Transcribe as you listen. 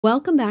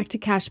Welcome back to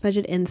Cash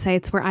Budget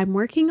Insights, where I'm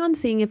working on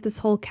seeing if this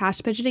whole cash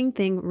budgeting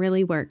thing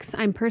really works.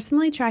 I'm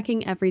personally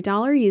tracking every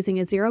dollar using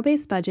a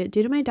zero-based budget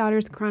due to my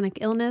daughter's chronic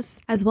illness,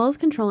 as well as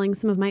controlling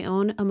some of my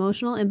own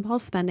emotional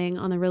impulse spending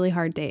on the really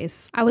hard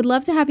days. I would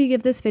love to have you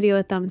give this video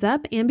a thumbs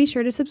up and be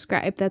sure to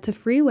subscribe. That's a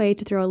free way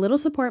to throw a little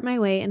support my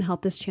way and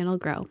help this channel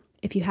grow.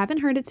 If you haven't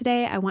heard it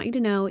today, I want you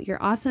to know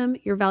you're awesome,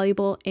 you're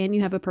valuable, and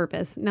you have a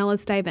purpose. Now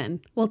let's dive in.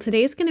 Well,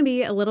 today's going to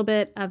be a little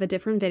bit of a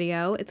different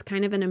video. It's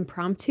kind of an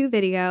impromptu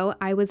video.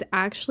 I was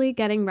actually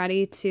getting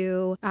ready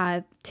to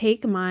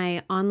take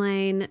my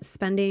online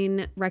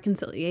spending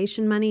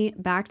reconciliation money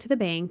back to the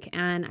bank,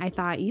 and I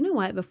thought, you know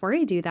what, before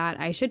I do that,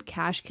 I should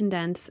cash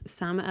condense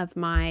some of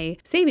my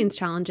savings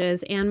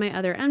challenges and my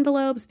other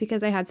envelopes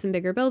because I had some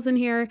bigger bills in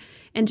here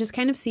and just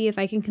kind of see if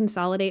I can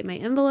consolidate my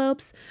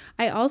envelopes.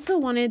 I also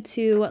wanted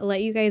to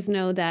let you guys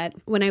know that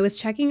when I was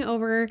checking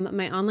over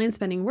my online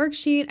spending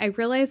worksheet, I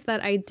realized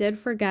that I did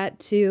forget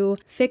to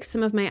fix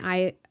some of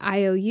my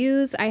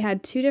IOUs. I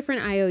had two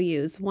different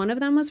IOUs. One of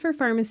them was for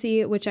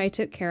pharmacy, which I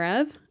took care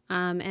of,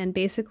 and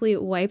basically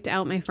wiped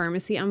out my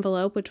pharmacy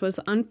envelope, which was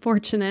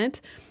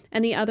unfortunate.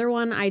 And the other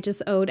one I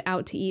just owed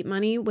out to eat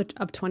money, which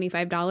of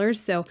 $25.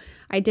 So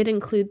I did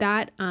include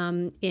that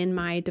in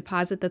my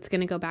deposit that's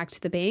going to go back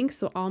to the bank.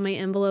 So all my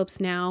envelopes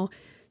now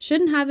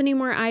shouldn't have any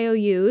more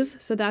IOUs,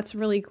 so that's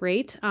really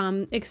great.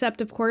 Except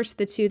of course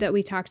the two that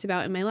we talked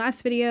about in my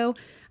last video.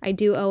 I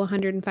do owe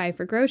 $105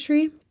 for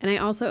grocery, and I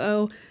also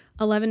owe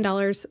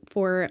 $11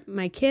 for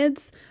my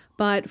kids.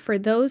 But for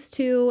those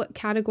two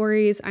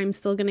categories, I'm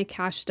still gonna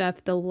cash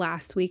stuff the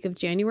last week of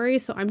January.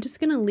 So I'm just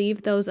gonna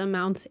leave those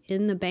amounts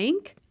in the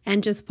bank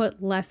and just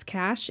put less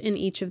cash in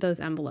each of those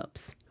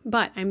envelopes.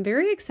 But I'm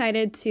very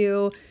excited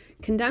to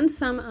condense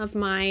some of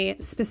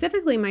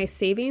specifically my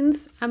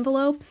savings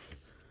envelopes.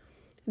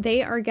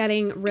 They are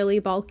getting really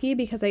bulky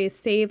because I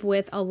save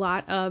with a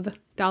lot of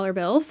dollar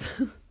bills.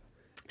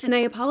 And I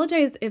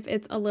apologize if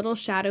it's a little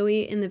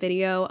shadowy in the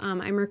video.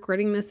 I'm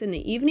recording this in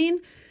the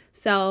evening,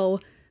 so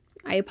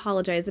I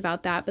apologize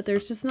about that, but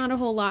there's just not a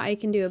whole lot I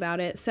can do about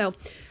it. So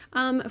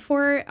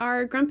for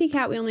our Grumpy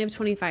Cat, we only have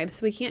 25,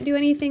 so we can't do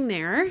anything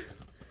there.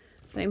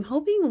 But I'm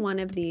hoping one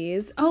of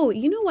these. Oh,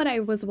 you know what? I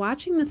was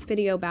watching this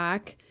video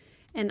back,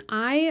 and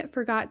I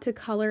forgot to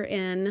color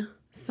in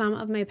some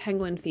of my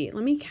penguin feet.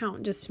 Let me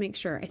count just to make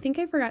sure. I think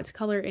I forgot to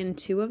color in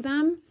two of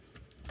them.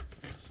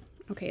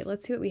 Okay,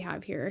 let's see what we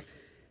have here.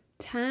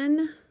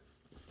 10,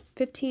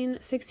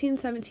 15, 16,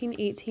 17,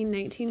 18,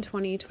 19,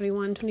 20,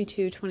 21,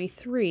 22,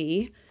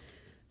 23.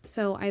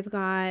 So I've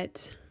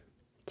got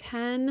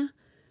 10,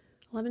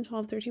 11,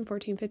 12, 13,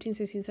 14, 15,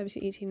 16,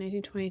 17, 18,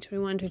 19, 20,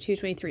 21, 22,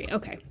 23.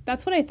 Okay,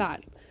 that's what I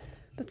thought.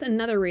 That's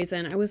another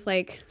reason. I was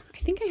like, I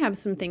think I have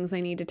some things I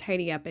need to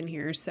tidy up in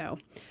here, so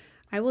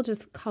I will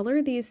just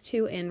color these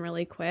two in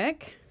really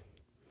quick.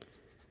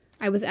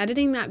 I was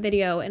editing that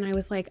video and I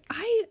was like,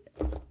 I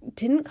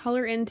didn't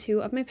color in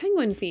two of my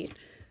penguin feet.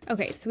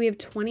 Okay, so we have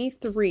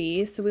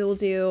 23, so we will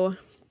do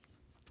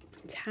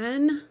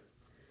 10,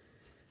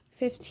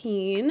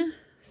 15,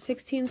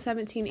 16,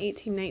 17,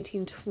 18,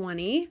 19,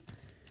 20.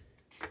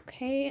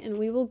 Okay, and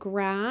we will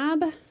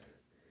grab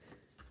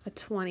a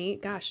 20.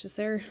 Gosh, is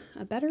there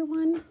a better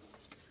one?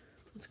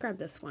 Let's grab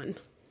this one.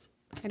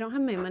 I don't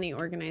have my money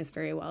organized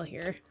very well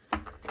here.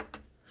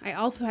 I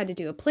also had to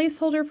do a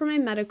placeholder for my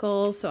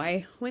medicals, so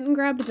I went and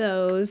grabbed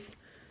those.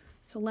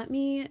 So let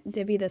me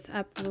divvy this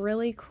up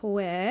really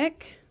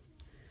quick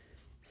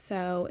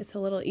so it's a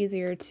little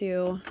easier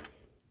to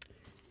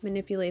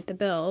manipulate the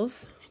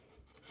bills.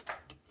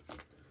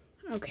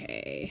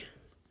 Okay,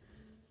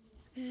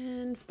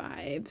 and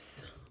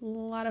fives, a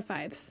lot of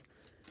fives.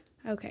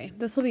 Okay,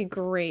 this will be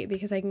great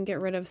because I can get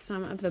rid of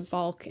some of the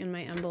bulk in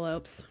my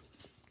envelopes.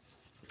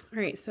 All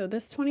right, so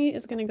this 20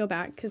 is gonna go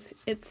back because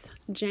it's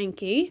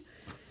janky.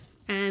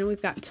 And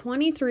we've got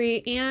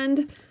 23,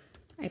 and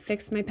I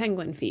fixed my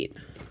penguin feet.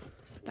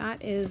 So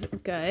that is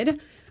good. All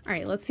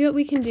right, let's see what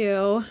we can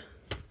do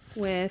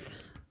with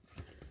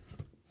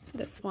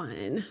this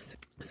one.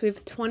 So we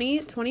have 20,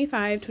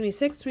 25,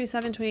 26,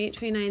 27, 28,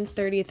 29,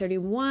 30,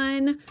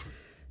 31.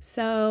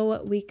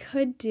 So we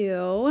could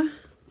do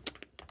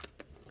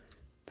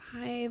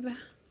 5.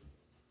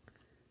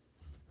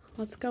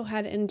 Let's go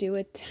ahead and do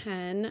a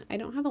 10. I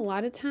don't have a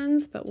lot of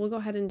 10s, but we'll go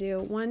ahead and do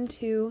 1,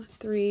 2,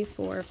 3,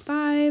 4,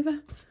 5.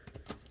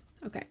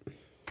 Okay.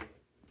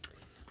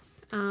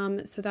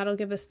 So that'll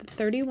give us the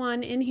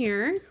 31 in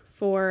here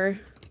for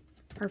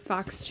our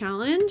Fox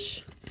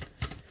Challenge.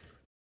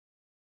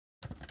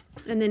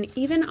 And then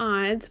even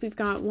odds, we've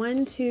got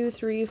 1, 2,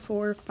 3,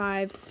 4,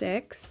 5,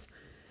 6,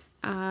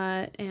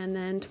 and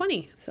then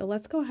 20. So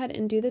let's go ahead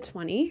and do the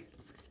 20.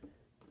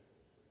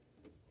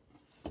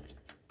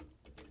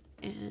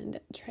 And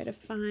try to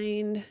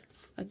find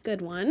a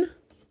good one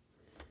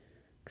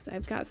because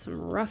I've got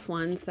some rough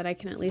ones that I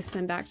can at least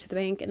send back to the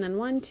bank. And then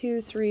 1,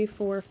 2, 3,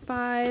 4,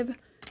 5.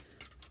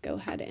 Let's go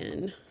ahead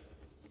and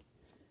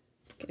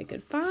get a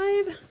good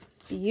 5.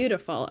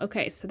 Beautiful.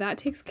 Okay, so that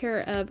takes care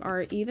of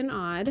our even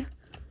odd.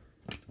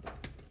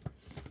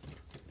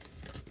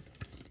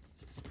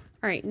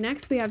 All right,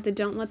 next we have the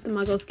Don't Let the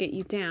Muggles Get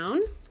You Down.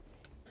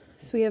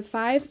 So we have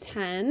 5,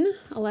 10,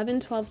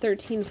 11, 12,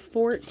 13,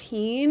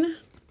 14.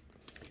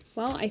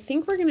 Well, I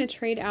think we're going to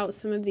trade out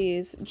some of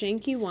these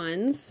janky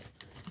ones.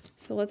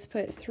 So let's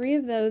put 3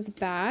 of those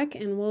back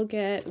and we'll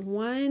get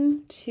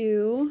 1,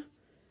 2,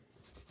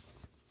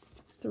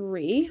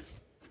 3.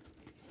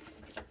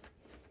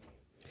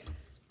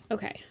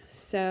 Okay,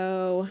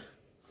 so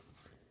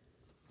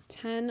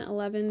 10,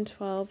 11,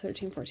 12,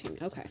 13, 14.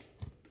 Okay.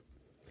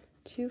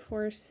 2,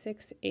 4,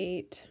 6,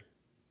 8,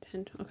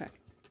 10. Okay,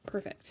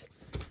 perfect.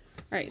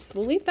 All right, so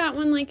we'll leave that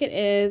one like it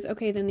is.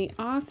 Okay, then the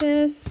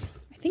Office.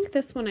 I think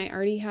this one I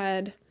already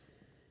had.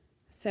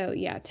 So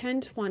yeah,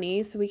 10,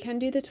 20. So we can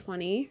do the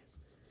 20.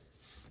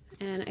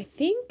 And I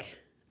think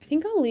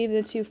I'll leave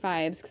the 2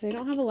 5s because I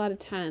don't have a lot of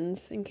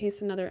 10s in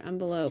case another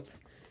envelope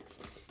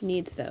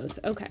needs those.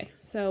 Okay,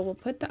 so we'll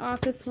put the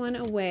Office one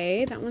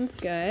away. That one's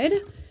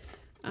good.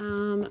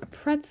 A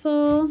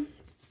pretzel.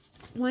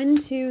 1,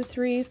 2,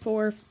 3,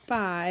 4,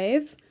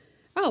 5.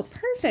 Oh,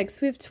 perfect. So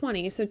we have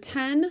 20. So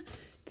 10,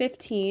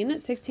 15,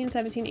 16,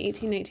 17,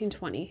 18, 19,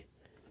 20.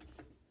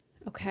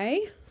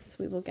 Okay, so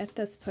we will get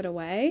this put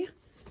away.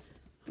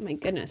 Oh my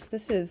goodness,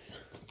 this is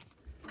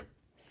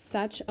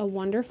such a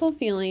wonderful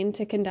feeling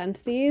to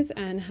condense these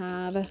and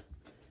have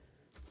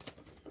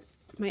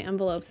my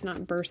envelopes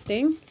not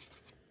bursting,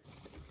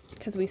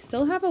 because we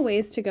still have a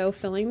ways to go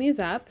filling these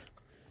up.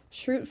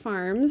 Schrute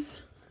Farms,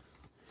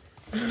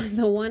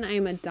 the one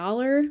I'm a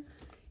dollar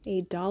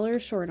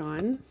short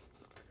on.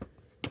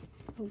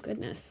 Oh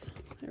goodness,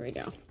 there we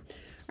go.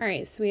 All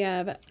right, so we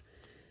have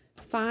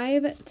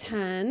 5,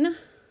 10,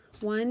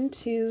 1,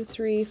 2,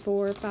 3,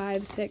 4,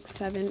 5, 6,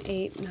 7,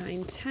 8,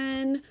 9,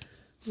 10.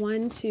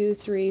 1, 2,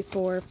 3,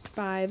 4,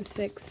 5,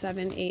 6,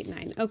 7, 8,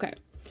 9. Okay.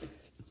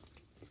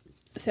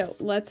 So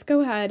let's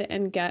go ahead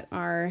and get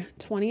our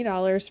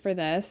 $20 for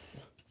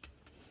this.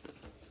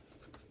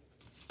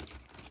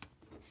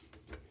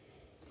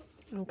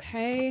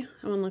 Okay,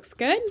 that one looks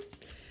good.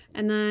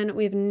 And then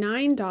we have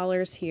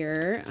 $9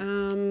 here.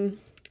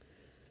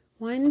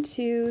 1,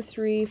 2,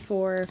 3,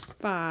 4,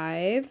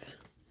 5.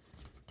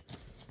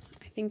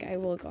 I think I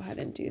will go ahead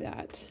and do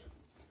that.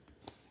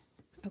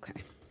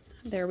 Okay,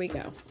 there we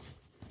go.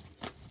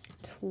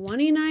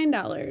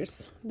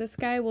 $29. This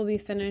guy will be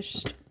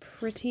finished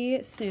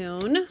pretty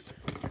soon.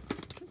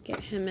 Get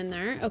him in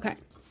there. Okay,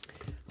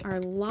 our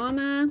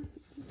llama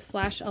 /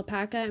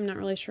 alpaca. I'm not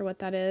really sure what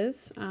that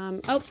is.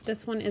 Oh,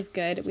 this one is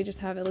good. We just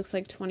have, it looks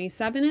like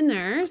 27 in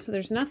there. So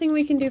there's nothing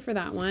we can do for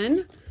that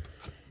one.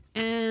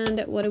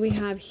 And what do we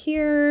have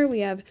here?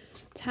 We have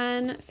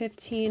 10,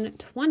 15,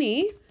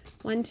 20.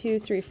 1, 2,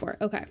 3, 4.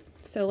 Okay,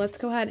 so let's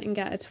go ahead and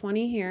get a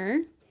 20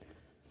 here.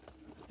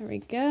 There we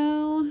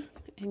go.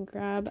 And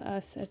grab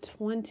us a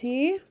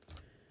 20.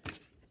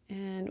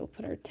 And we'll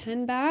put our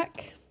 10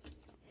 back.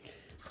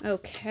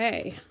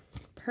 Okay,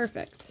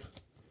 perfect.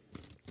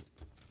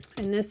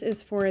 And this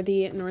is for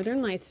the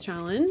Northern Lights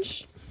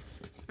Challenge.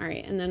 All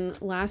right, and then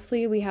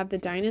lastly, we have the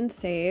Dine and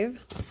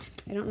Save.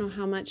 I don't know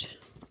how much.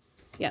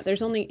 Yeah,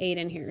 there's only 8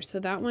 in here, so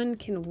that one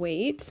can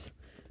wait.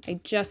 I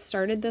just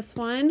started this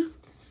one,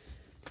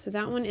 so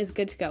that one is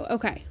good to go.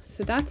 Okay,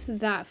 so that's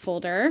that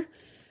folder.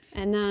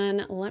 And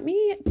then let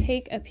me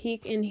take a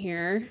peek in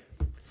here,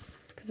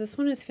 because this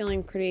one is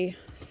feeling pretty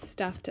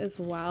stuffed as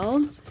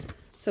well.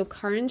 So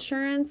car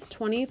insurance,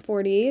 20,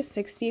 40,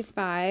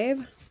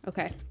 65.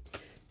 Okay,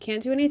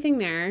 can't do anything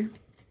there.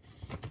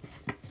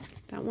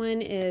 That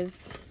one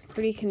is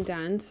pretty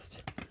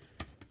condensed.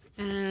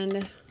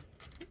 And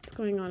what's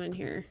going on in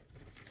here?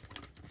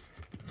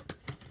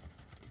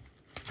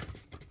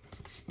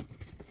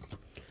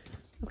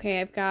 Okay,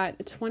 I've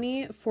got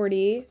 20,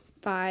 40,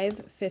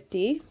 5,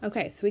 50.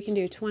 Okay, so we can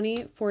do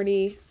 20,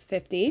 40,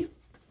 50.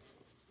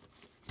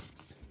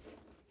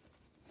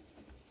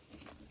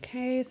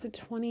 Okay, so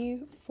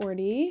 20,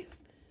 40,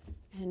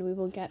 and we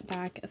will get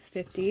back a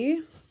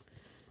 50.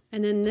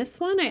 And then this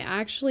one I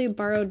actually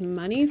borrowed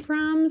money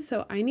from,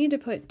 so I need to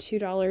put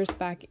 $2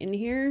 back in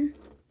here.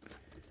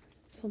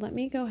 So let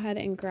me go ahead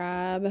and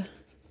grab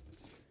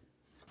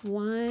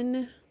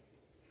 1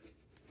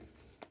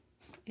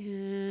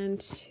 and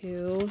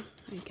 2,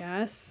 I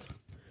guess.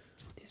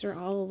 These are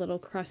all a little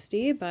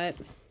crusty, but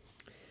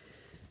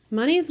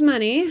money's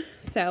money.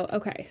 So,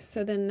 okay,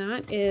 so then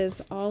that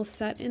is all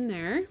set in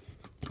there.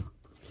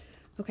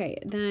 Okay,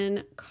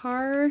 then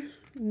car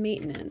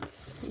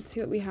maintenance. Let's see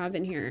what we have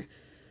in here.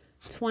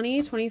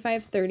 20,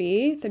 25,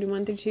 30,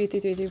 31, 32,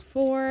 33,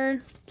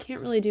 34.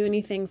 Can't really do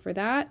anything for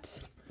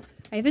that.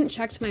 I haven't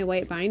checked my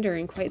white binder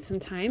in quite some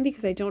time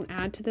because I don't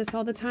add to this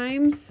all the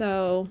time,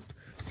 so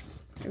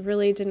I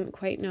really didn't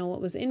quite know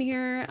what was in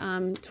here.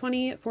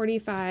 20,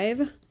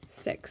 45,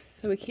 6.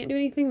 So we can't do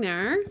anything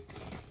there.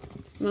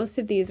 Most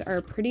of these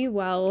are pretty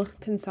well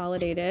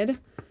consolidated.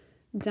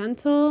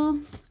 Dental.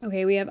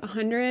 Okay, we have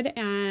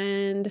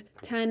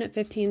 110,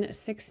 15,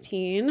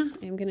 16.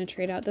 I'm going to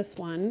trade out this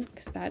one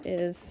because that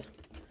is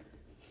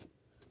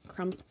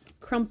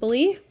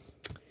crumply.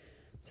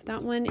 So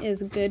that one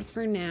is good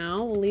for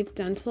now. We'll leave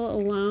dental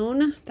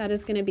alone. That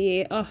is going to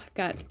be, oh, I've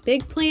got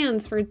big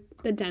plans for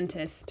the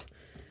dentist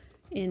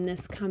in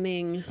this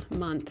coming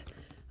month.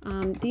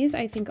 These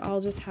I think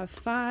all just have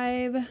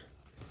 5.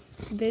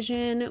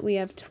 Vision, we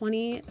have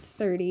 20,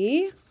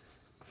 30,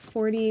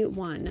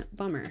 41.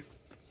 Bummer.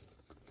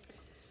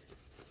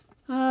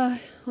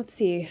 Let's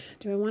see.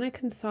 Do I want to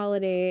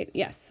consolidate?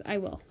 Yes, I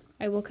will.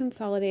 I will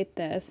consolidate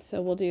this.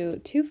 So we'll do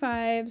 2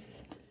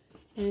 5s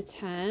and a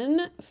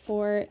 10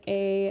 for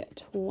a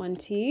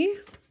 20.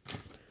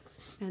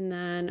 And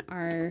then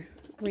our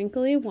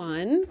wrinkly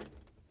 1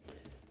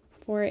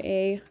 for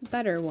a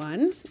better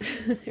 1.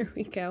 There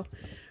we go.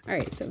 All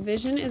right, so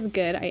vision is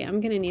good. I am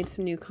going to need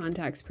some new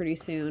contacts pretty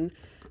soon.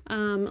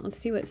 Let's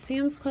see what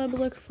Sam's Club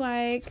looks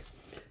like.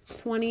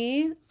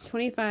 20,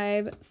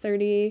 25,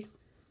 30,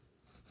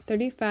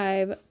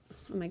 35.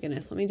 Oh my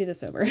goodness, let me do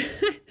this over.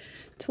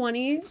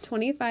 20,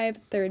 25,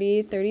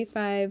 30,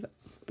 35,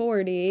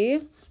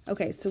 40.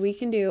 Okay, so we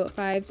can do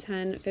 5,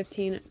 10,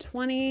 15,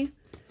 20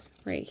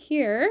 right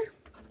here.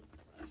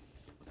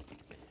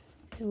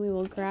 And we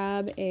will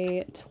grab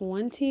a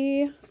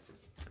 20.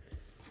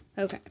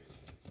 Okay.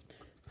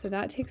 So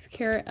that takes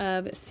care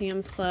of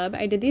Sam's Club.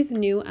 I did these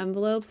new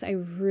envelopes. I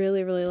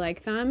really, really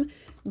like them.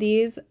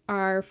 They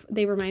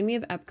remind me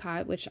of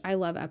Epcot, which I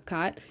love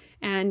Epcot.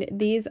 And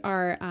these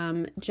are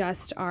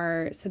just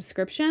our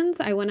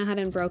subscriptions. I went ahead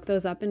and broke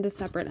those up into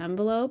separate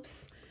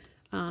envelopes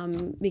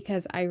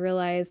because I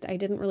realized I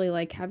didn't really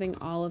like having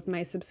all of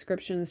my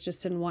subscriptions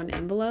just in one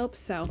envelope.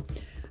 So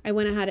I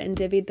went ahead and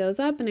divvied those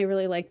up, and I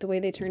really liked the way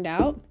they turned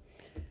out.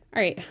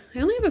 All right, I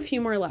only have a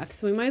few more left,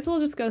 so we might as well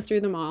just go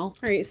through them all.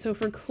 All right, so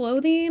for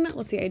clothing,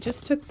 let's see, I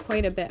just took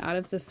quite a bit out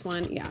of this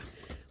one. Yeah,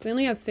 we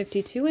only have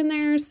 52 in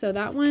there, so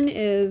that one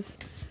is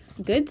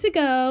good to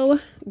go.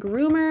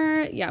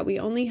 Groomer, yeah, we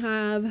only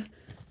have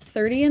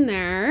 30 in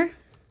there.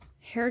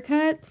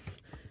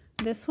 Haircuts,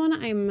 this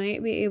one I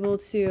might be able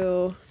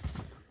to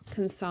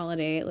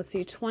consolidate. Let's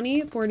see,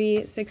 20,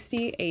 40,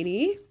 60,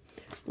 80.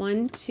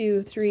 1,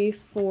 2, 3,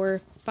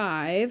 4,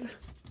 5.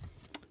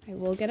 I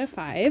will get a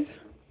 5.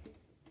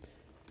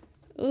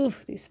 Ooh,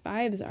 these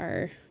 5s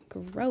are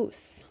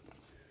gross.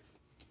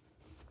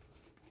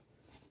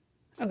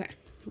 Okay,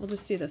 we'll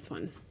just do this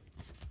one.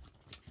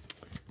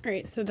 All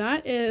right, so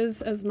that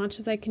is as much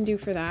as I can do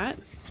for that.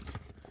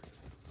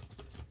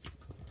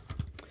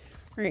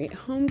 All right,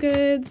 home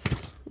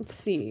goods, let's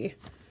see.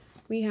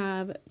 We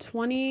have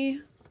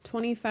 20,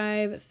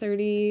 25,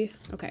 30.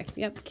 Okay,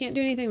 yep, can't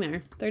do anything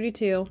there.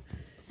 32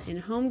 in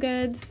home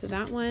goods, so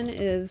that one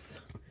is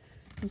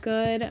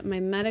good. My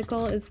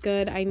medical is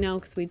good. I know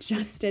because we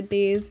just did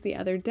these the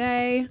other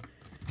day.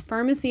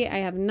 Pharmacy, I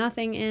have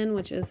nothing in,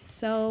 which is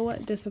so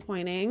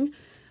disappointing.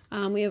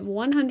 We have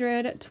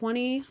 100,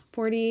 20,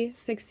 40,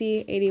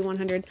 60, 80,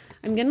 100.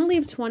 I'm going to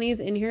leave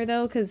 20s in here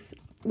though because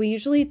we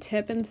usually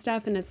tip and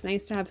stuff, and it's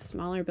nice to have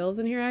smaller bills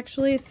in here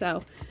actually.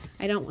 So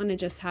I don't want to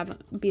just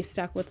be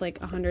stuck with like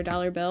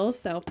 $100 bills.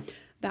 So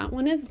that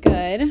one is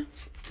good.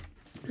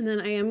 And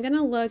then I am going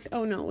to look.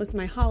 Oh no, it was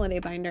my holiday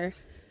binder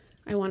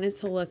I wanted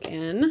to look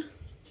in.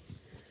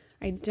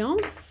 I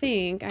don't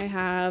think I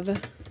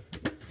have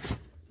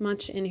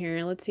much in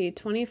here. Let's see,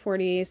 20,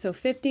 40, so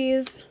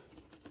 50s.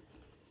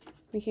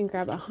 We can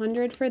grab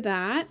 100 for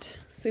that.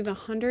 So we have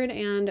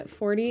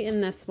 140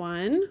 in this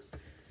one,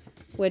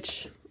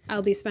 which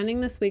I'll be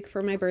spending this week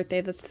for my birthday.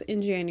 That's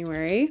in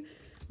January.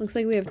 Looks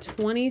like we have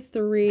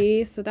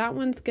 23, so that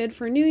one's good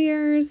for New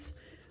Year's.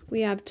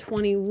 We have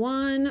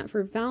 21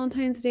 for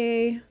Valentine's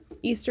Day.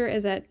 Easter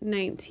is at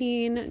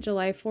 19.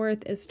 July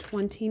 4th is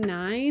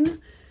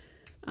 29.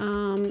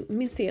 Let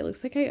me see. It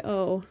looks like I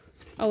owe.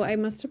 Oh, I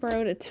must have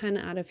borrowed a 10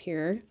 out of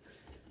here.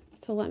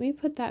 So let me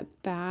put that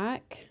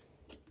back.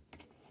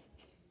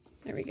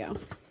 There we go.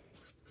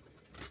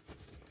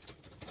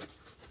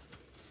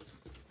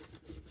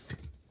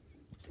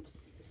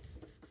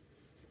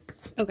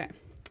 Okay.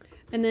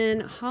 And then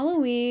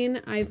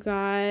Halloween, I've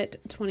got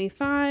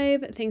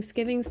 25.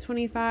 Thanksgiving's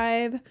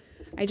 25.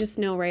 I just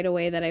know right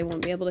away that I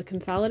won't be able to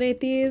consolidate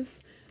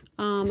these.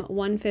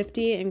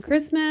 150 in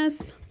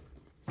Christmas.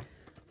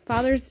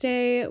 Father's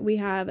Day, we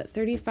have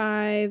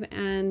 35,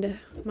 and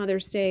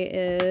Mother's Day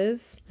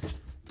is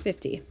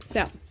 50.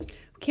 So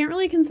can't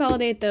really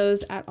consolidate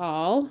those at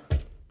all.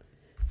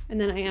 And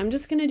then I am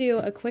just going to do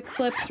a quick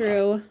flip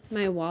through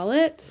my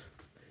wallet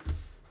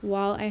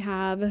while I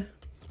have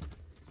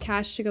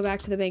cash to go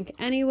back to the bank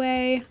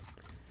anyway.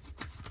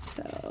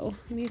 So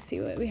let me see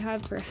what we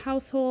have for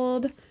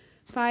household.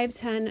 5,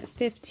 10,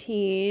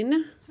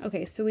 15.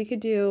 Okay, so we could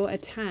do a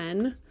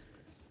 10.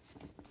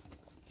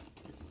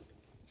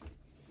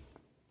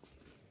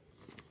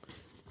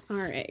 All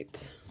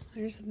right,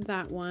 there's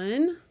that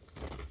one.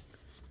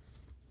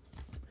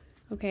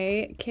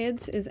 Okay,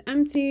 kids is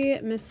empty.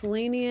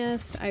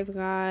 Miscellaneous, I've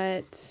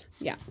got,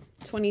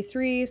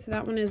 23, so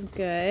that one is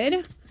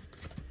good.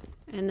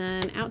 And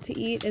then out to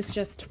eat is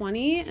just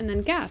 20, and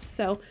then gas.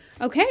 So,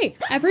 okay,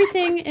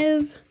 everything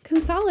is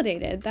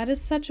consolidated. That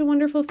is such a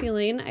wonderful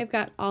feeling. I've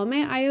got all my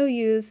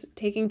IOUs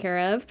taken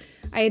care of.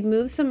 I had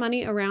moved some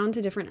money around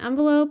to different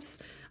envelopes,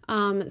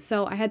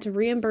 so I had to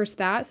reimburse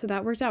that. So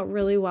that worked out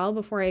really well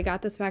before I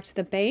got this back to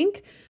the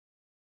bank.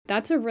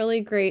 That's a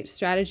really great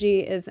strategy,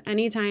 is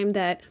anytime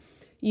that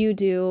you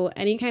do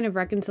any kind of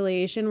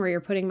reconciliation where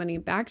you're putting money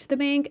back to the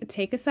bank,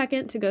 take a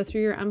second to go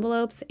through your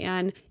envelopes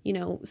and,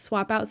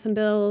 swap out some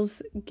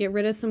bills, get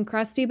rid of some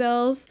crusty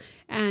bills,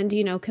 and,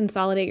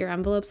 consolidate your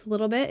envelopes a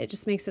little bit. It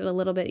just makes it a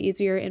little bit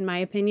easier, in my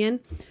opinion,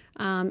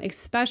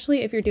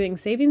 especially if you're doing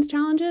savings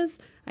challenges.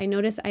 I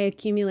notice I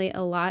accumulate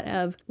a lot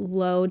of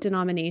low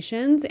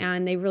denominations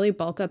and they really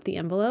bulk up the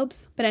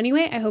envelopes. But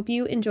anyway, I hope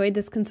you enjoyed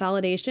this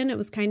consolidation. It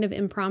was kind of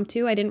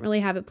impromptu. I didn't really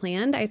have it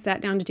planned. I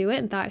sat down to do it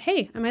and thought,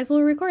 hey, I might as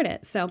well record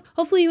it. So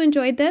hopefully you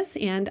enjoyed this,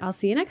 and I'll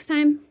see you next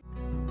time.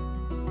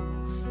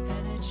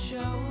 And it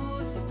shows.